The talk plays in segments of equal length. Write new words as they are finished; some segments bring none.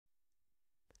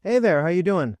Hey there, how you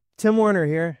doing? Tim Warner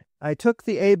here. I took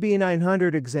the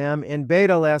AB-900 exam in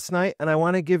beta last night, and I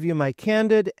want to give you my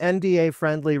candid,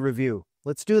 NDA-friendly review.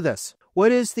 Let's do this.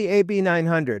 What is the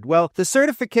AB-900? Well, the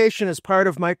certification is part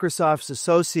of Microsoft's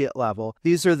associate level.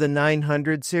 These are the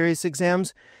 900 series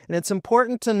exams, and it's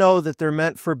important to know that they're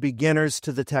meant for beginners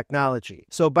to the technology.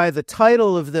 So by the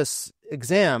title of this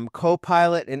exam,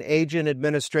 Copilot and Agent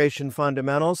Administration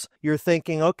Fundamentals, you're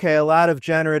thinking, okay, a lot of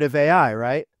generative AI,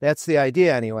 right? That's the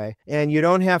idea anyway. And you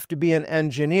don't have to be an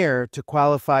engineer to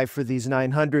qualify for these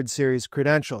 900 series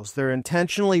credentials. They're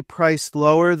intentionally priced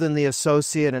lower than the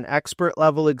associate and expert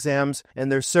level exams,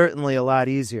 and they're certainly a lot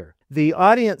easier. The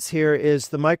audience here is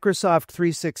the Microsoft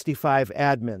 365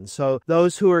 admin, so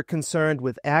those who are concerned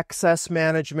with access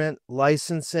management,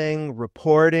 licensing,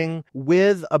 reporting,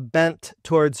 with a bent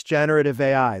towards generative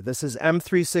AI. This is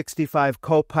M365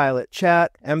 Copilot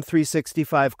Chat,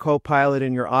 M365 Copilot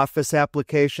in your Office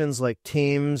applications like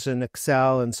Teams and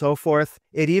Excel and so forth.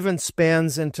 It even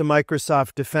spans into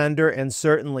Microsoft Defender and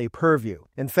certainly Purview.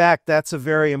 In fact, that's a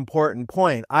very important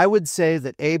point. I would say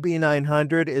that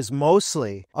AB-900 is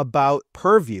mostly about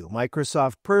Purview,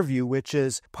 Microsoft Purview, which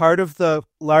is part of the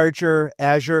larger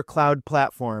Azure cloud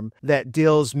platform that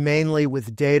deals mainly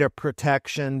with data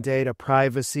protection, data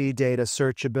privacy, data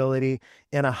searchability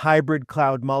in a hybrid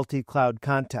cloud, multi-cloud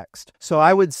context. So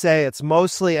I would say it's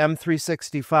mostly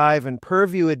M365 and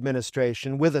Purview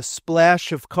administration with a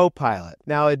splash of Copilot.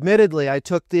 Now, admittedly, I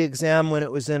took the exam when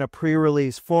it was in a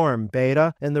pre-release form,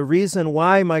 beta, and the reason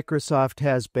why Microsoft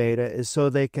has beta is so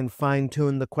they can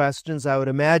fine-tune the questions. I would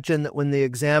imagine that when the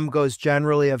exam goes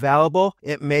generally available,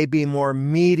 it may be more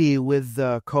meaty with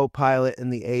the Copilot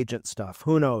and the agent stuff.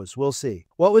 Who knows? We'll see.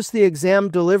 What was the exam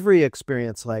delivery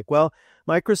experience like? Well,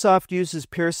 Microsoft uses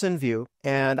Pearson VUE,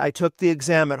 and I took the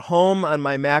exam at home on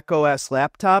my Mac OS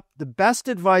laptop. The best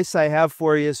advice I have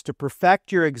for you is to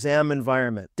perfect your exam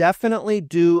environment. Definitely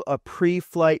do a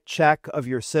pre-flight check of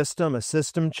your system, a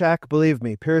system check. Believe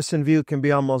me, Pearson VUE can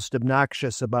be almost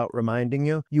obnoxious about reminding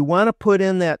you. You want to put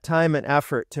in that time and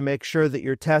effort to make sure that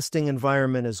your testing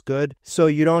environment is good so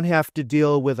you don't have to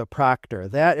deal with a proctor.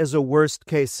 That is a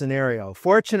worst-case scenario.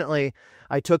 Fortunately,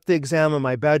 I took the exam in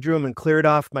my bedroom and cleared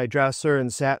off my dresser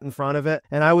and sat in front of it,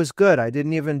 and I was good. I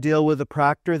didn't even deal with the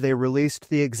proctor. They released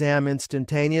the exam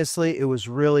instantaneously. It was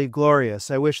really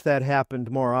glorious. I wish that happened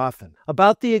more often.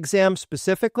 About the exam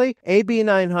specifically,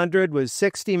 AB-900 was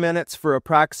 60 minutes for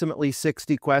approximately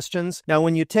 60 questions. Now,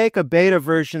 when you take a beta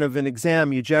version of an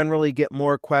exam, you generally get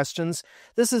more questions.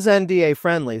 This is NDA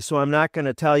friendly, so I'm not going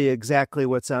to tell you exactly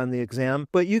what's on the exam,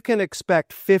 but you can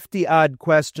expect 50-odd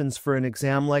questions for an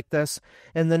exam like this.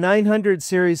 And the 900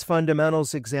 series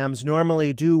fundamentals exams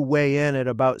normally do weigh in at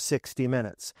about 60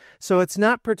 minutes. So it's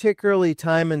not particularly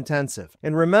time intensive.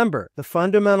 And remember, the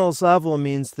fundamentals level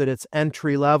means that it's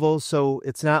entry level, so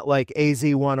it's not like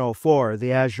AZ-104,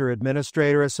 the Azure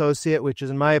Administrator Associate, which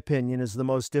in my opinion is the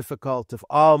most difficult of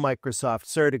all Microsoft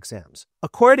Cert exams.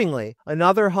 Accordingly,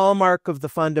 another hallmark of the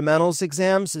fundamentals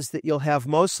exams is that you'll have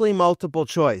mostly multiple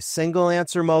choice, single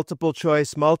answer multiple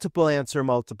choice, multiple answer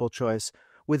multiple choice.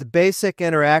 With basic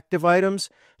interactive items,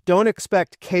 don't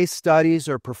expect case studies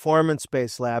or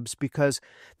performance-based labs because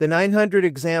the 900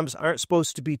 exams aren't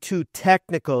supposed to be too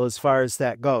technical as far as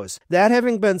that goes. That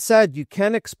having been said, you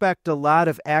can expect a lot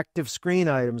of active screen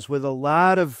items with a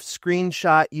lot of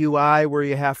screenshot UI where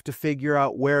you have to figure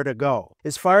out where to go.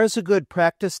 As far as a good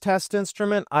practice test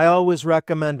instrument, I always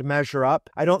recommend Measure Up.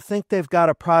 I don't think they've got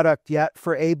a product yet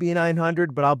for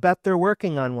AB-900, but I'll bet they're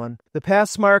working on one. The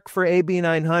pass mark for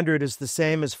AB-900 is the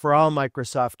same as for all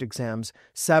Microsoft exams,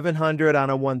 700 on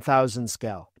a 1000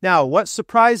 scale. Now, what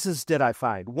surprises did I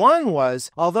find? One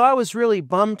was, although I was really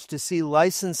bummed to see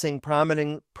licensing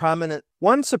prominent,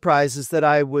 one surprise is that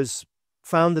I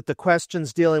found that the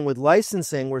questions dealing with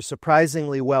licensing were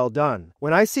surprisingly well done.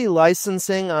 When I see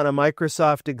licensing on a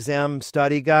Microsoft exam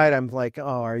study guide, I'm like,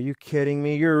 oh, are you kidding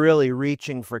me? You're really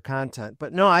reaching for content.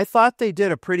 But no, I thought they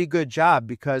did a pretty good job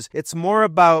because it's more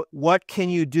about what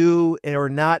can you do or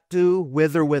not do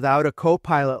with or without a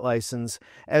Copilot license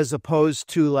as opposed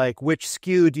to like which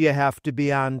SKU do you have to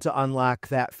be on to unlock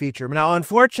that feature. Now,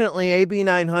 unfortunately,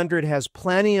 AB-900 has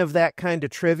plenty of that kind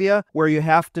of trivia where you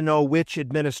have to know which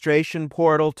administration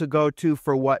portal to go to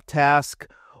for what task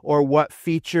or what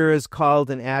feature is called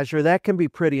in Azure. That can be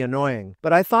pretty annoying.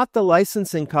 But I thought the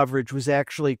licensing coverage was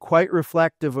actually quite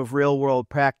reflective of real-world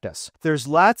practice. There's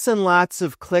lots and lots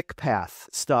of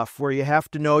ClickPath stuff where you have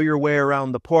to know your way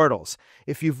around the portals.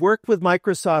 If you've worked with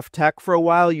Microsoft Tech for a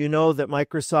while, you know that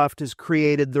Microsoft has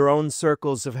created their own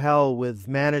circles of hell with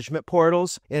management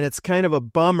portals, and it's kind of a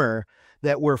bummer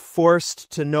that we're forced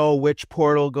to know which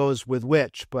portal goes with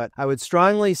which, but I would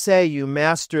strongly say you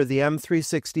master the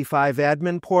M365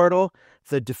 admin portal,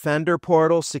 the Defender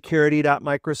portal,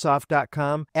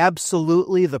 security.microsoft.com,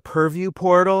 absolutely the Purview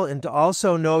portal, and to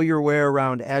also know your way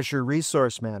around Azure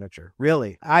Resource Manager.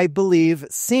 Really, I believe,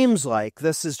 it seems like,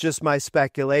 this is just my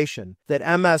speculation,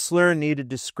 that MS Learn needed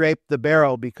to scrape the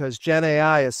barrel because Gen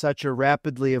AI is such a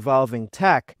rapidly evolving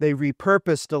tech. They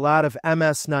repurposed a lot of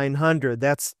MS-900,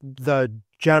 that's the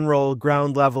general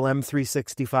ground level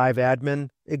M365 admin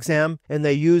exam, and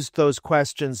they used those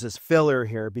questions as filler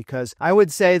here because I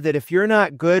would say that if you're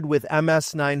not good with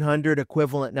MS-900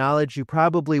 equivalent knowledge, you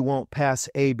probably won't pass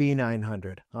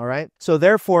AB-900, all right? So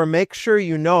therefore, make sure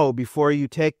you know before you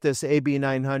take this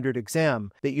AB-900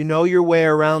 exam that you know your way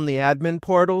around the admin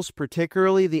portals,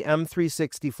 particularly the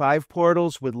M365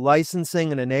 portals with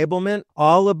licensing and enablement,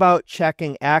 all about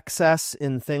checking access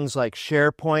in things like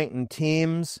SharePoint and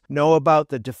Teams, know about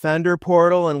the Defender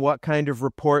portal and what kind of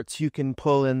reports you can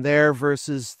pull in there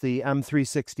versus the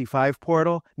M365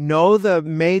 portal. Know the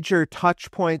major touch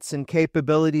points and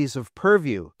capabilities of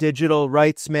Purview, digital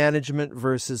rights management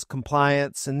versus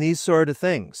compliance, and these sort of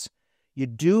things. You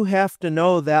do have to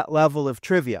know that level of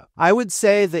trivia. I would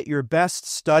say that your best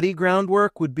study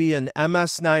groundwork would be in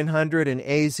MS-900 and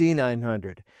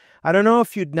AZ-900. I don't know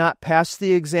if you'd not pass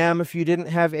the exam if you didn't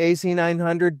have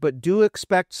AZ-900, but do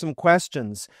expect some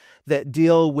questions that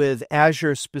deal with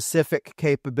Azure-specific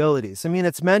capabilities. I mean,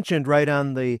 it's mentioned right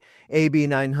on the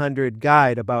AB-900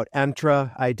 guide about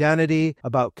Entra identity,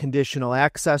 about conditional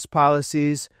access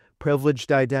policies,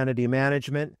 privileged identity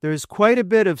management. There's quite a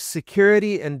bit of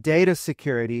security and data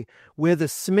security with a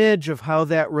smidge of how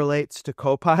that relates to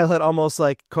Copilot, almost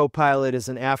like Copilot is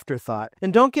an afterthought.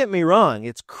 And don't get me wrong,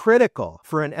 it's critical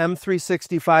for an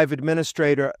M365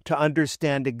 administrator to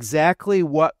understand exactly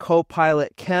what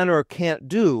Copilot can or can't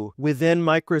do within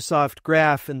Microsoft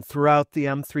Graph and throughout the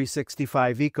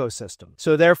M365 ecosystem.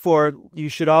 So therefore, you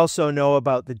should also know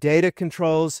about the data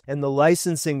controls and the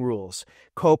licensing rules.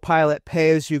 Copilot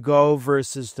pay-as-you-go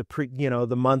versus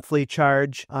the monthly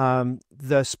charge.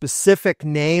 The specific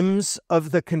names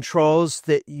of the controls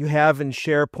that you have in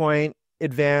SharePoint,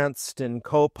 Advanced, and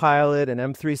Copilot, and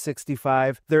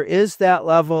M365. There is that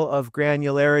level of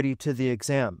granularity to the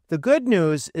exam. The good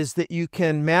news is that you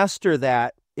can master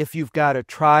that if you've got a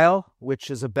trial, which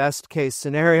is a best case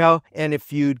scenario, and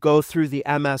if you'd go through the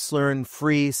MS Learn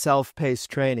free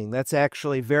self-paced training. That's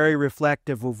actually very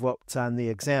reflective of what's on the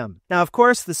exam. Now, of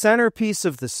course, the centerpiece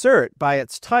of the Cert, by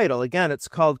its title, again, it's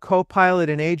called Copilot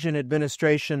and Agent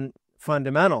Administration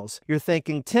Fundamentals. You're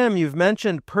thinking, Tim, you've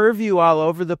mentioned Purview all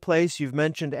over the place. You've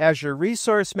mentioned Azure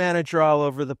Resource Manager all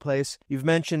over the place. You've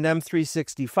mentioned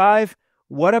M365.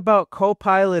 What about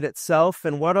Copilot itself,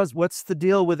 and what's the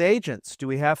deal with agents? Do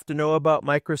we have to know about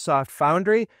Microsoft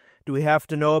Foundry? Do we have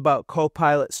to know about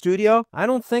Copilot Studio? I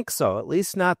don't think so, at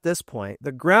least not at this point.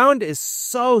 The ground is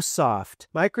so soft.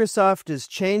 Microsoft is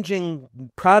changing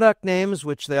product names,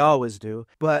 which they always do,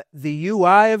 but the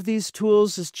UI of these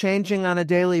tools is changing on a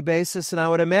daily basis, and I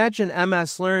would imagine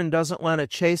MS Learn doesn't want to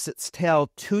chase its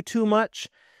tail too much.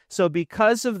 So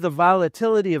because of the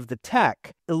volatility of the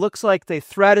tech, it looks like they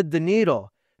threaded the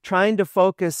needle, trying to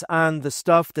focus on the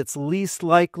stuff that's least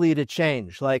likely to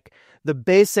change, like the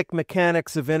basic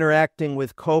mechanics of interacting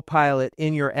with Copilot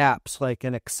in your apps, like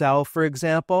in Excel, for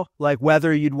example, like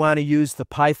whether you'd want to use the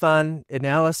Python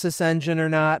analysis engine or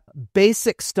not,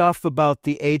 basic stuff about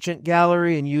the agent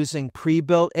gallery and using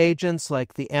pre-built agents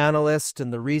like the analyst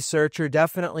and the researcher,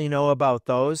 definitely know about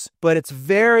those, but it's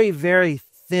very, very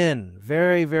thin,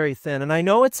 very, very thin. And I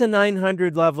know it's a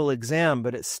 900 level exam,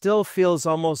 but it still feels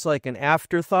almost like an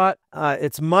afterthought.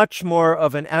 It's much more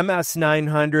of an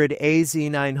MS-900,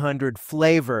 AZ-900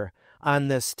 flavor on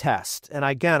this test. And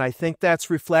again, I think that's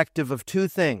reflective of two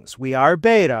things. We are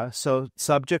beta, so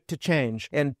subject to change.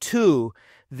 And two,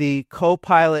 the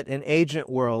Copilot and agent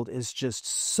world is just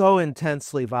so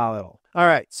intensely volatile. All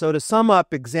right, so to sum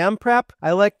up exam prep,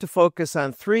 I like to focus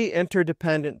on three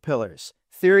interdependent pillars: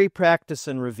 theory, practice,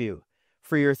 and review.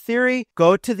 For your theory,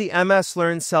 go to the MS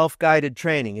Learn self-guided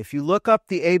training. If you look up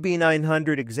the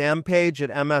AB-900 exam page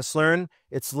at MS Learn,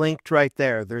 it's linked right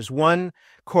there. There's one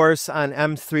course on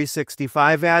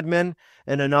M365 admin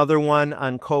and another one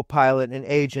on Copilot and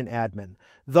agent admin.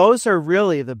 Those are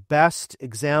really the best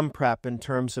exam prep in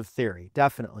terms of theory,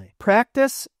 definitely.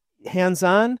 Practice,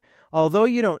 hands-on, although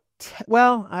you don't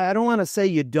I don't want to say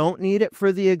you don't need it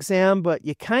for the exam, but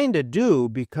you kind of do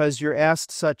because you're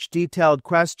asked such detailed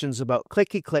questions about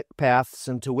clicky-click paths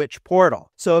and to which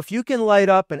portal. So if you can light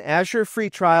up an Azure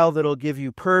free trial that'll give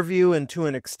you Purview and to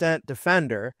an extent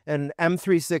Defender, an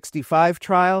M365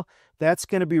 trial That's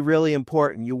going to be really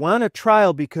important. You want a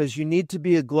trial because you need to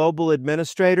be a global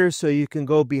administrator so you can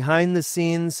go behind the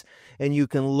scenes and you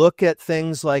can look at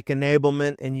things like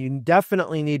enablement, and you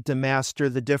definitely need to master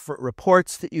the different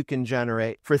reports that you can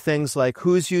generate for things like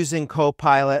who's using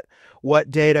Copilot,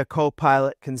 what data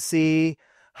Copilot can see,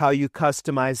 how you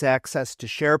customize access to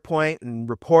SharePoint and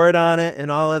report on it, and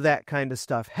all of that kind of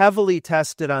stuff. Heavily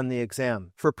tested on the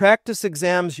exam. For practice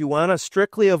exams, you want to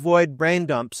strictly avoid brain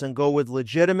dumps and go with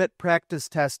legitimate practice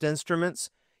test instruments.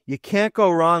 You can't go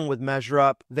wrong with Measure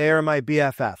Up. They are my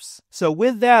BFFs. So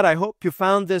with that, I hope you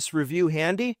found this review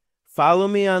handy. Follow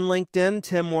me on LinkedIn,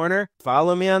 Tim Warner.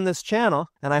 Follow me on this channel,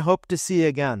 and I hope to see you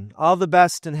again. All the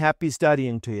best and happy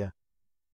studying to you.